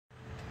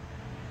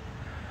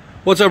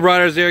What's up,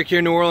 riders? Eric here,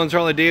 New Orleans,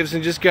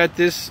 Harley-Davidson. Just got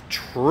this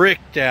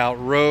tricked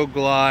out Road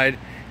Glide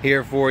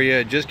here for you.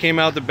 It just came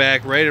out the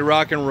back, ready to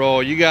rock and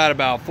roll. You got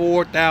about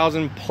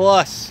 $4,000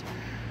 plus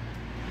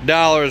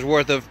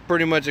worth of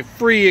pretty much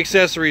free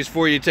accessories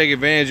for you to take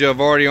advantage of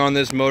already on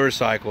this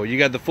motorcycle. You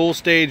got the full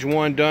stage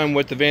one done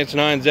with the Vance &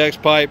 Hines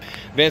X-Pipe,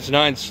 Vance &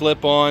 Hines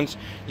slip-ons.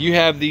 You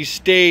have the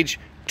stage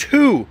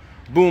two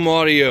boom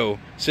audio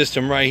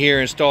system right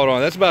here installed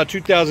on. That's about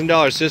a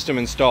 $2,000 system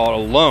installed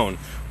alone.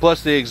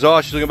 Plus the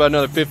exhaust, you're looking about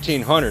another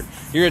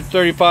 $1,500. You're at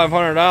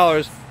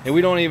 $3,500, and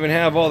we don't even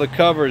have all the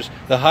covers,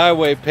 the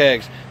highway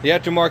pegs, the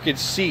aftermarket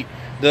seat,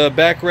 the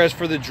backrest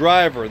for the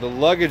driver, the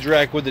luggage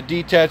rack with the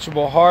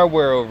detachable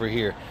hardware over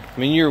here. I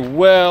mean, you're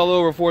well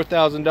over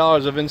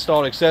 $4,000 of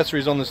installed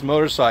accessories on this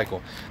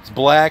motorcycle. It's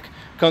black,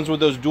 comes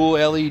with those dual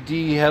LED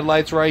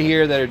headlights right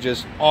here that are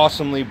just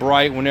awesomely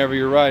bright whenever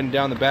you're riding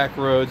down the back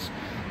roads.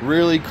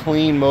 Really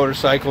clean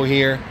motorcycle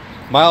here.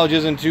 Mileage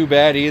isn't too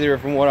bad either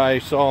from what I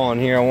saw on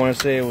here. I want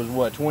to say it was,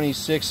 what,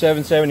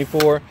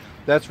 26,774.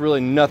 That's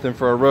really nothing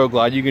for a Road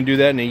Glide. You can do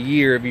that in a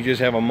year if you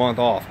just have a month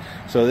off.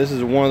 So this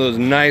is one of those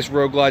nice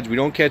Road Glides we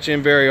don't catch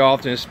in very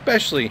often,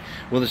 especially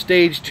with a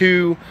stage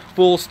two,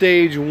 full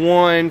stage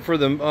one for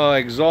the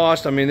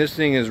exhaust. I mean, this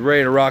thing is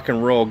ready to rock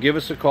and roll. Give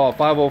us a call,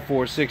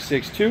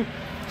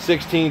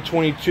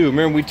 504-662-1622.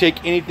 Remember, we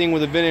take anything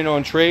with a VIN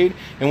on trade,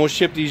 and we'll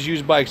ship these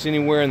used bikes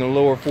anywhere in the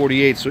lower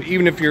 48. So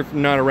even if you're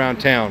not around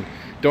town,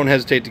 don't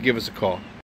hesitate to give us a call.